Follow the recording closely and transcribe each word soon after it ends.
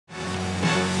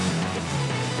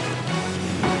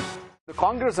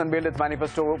Congress unveiled its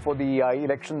manifesto for the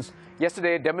elections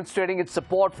yesterday, demonstrating its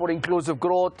support for inclusive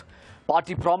growth.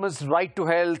 Party promised right to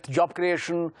health, job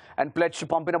creation, and pledged to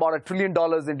pump in about $1 trillion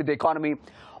into the economy.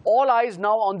 All eyes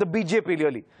now on the BJP,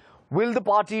 really. Will the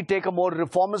party take a more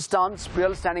reformist stance?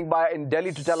 Priyal standing by in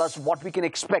Delhi to tell us what we can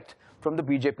expect from the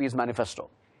BJP's manifesto.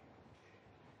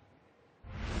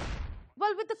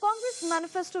 Well, with the Congress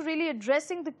manifesto really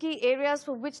addressing the key areas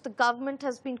for which the government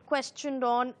has been questioned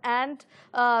on and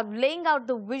laying out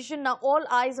the vision, now all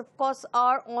eyes, of course,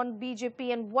 are on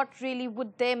BJP and what really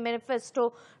would their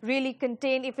manifesto really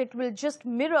contain, if it will just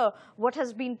mirror what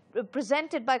has been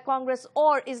presented by Congress,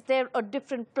 or is there a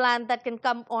different plan that can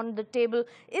come on the table,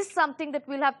 is something that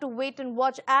we'll have to wait and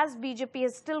watch, as BJP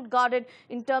is still guarded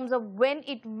in terms of when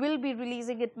it will be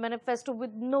releasing its manifesto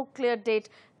with no clear date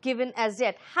given as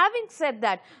yet. Having said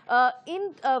that,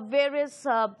 in various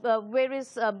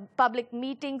public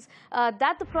meetings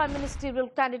that the prime ministerial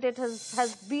candidate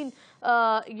has been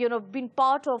been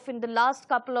part of in the last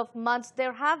couple of months,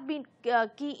 there have been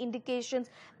key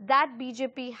indications that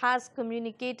BJP has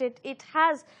communicated. It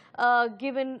has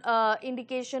given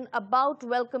indication about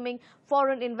welcoming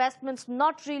foreign investments,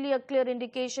 not really a clear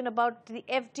indication about the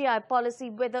FDI policy,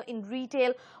 whether in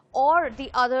retail or the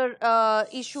other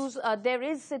issues. There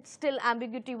is still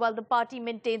ambiguity, while the party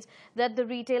maintains that the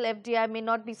retail FDI may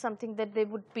not be something that they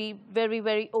would be very,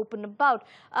 very open about.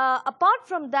 Apart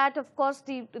from that, of course,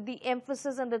 the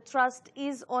emphasis and the thrust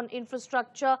is on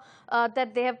infrastructure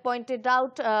that they have pointed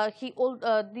out.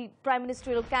 The prime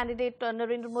ministerial candidate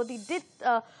Narendra Modi did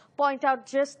point out,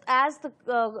 just as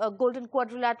the Golden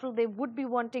Quadrilateral, they would be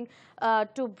wanting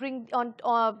to bring on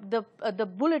the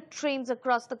bullet trains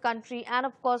across the country, and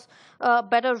of course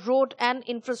better road and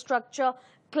infrastructure.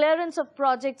 Clearance of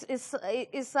projects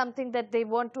is something that they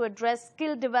want to address.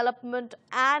 Skill development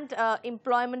and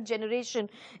employment generation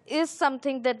is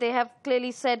something that they have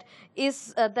clearly said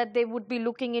is that they would be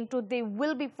looking into. They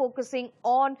will be focusing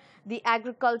on the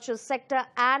agriculture sector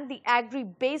and the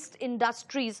agri-based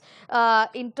industries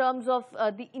in terms of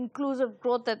the inclusive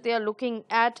growth that they are looking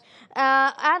at.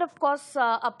 And of course,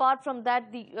 apart from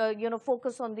that, the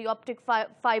focus on the optic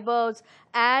fibers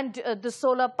and the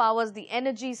solar powers, the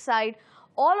energy side.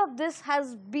 All of this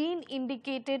has been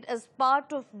indicated as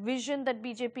part of vision that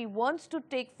BJP wants to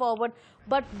take forward.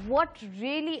 But what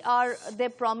really are their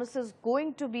promises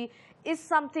going to be is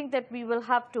something that we will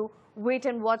have to wait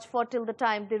and watch for till the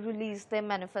time they release their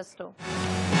manifesto.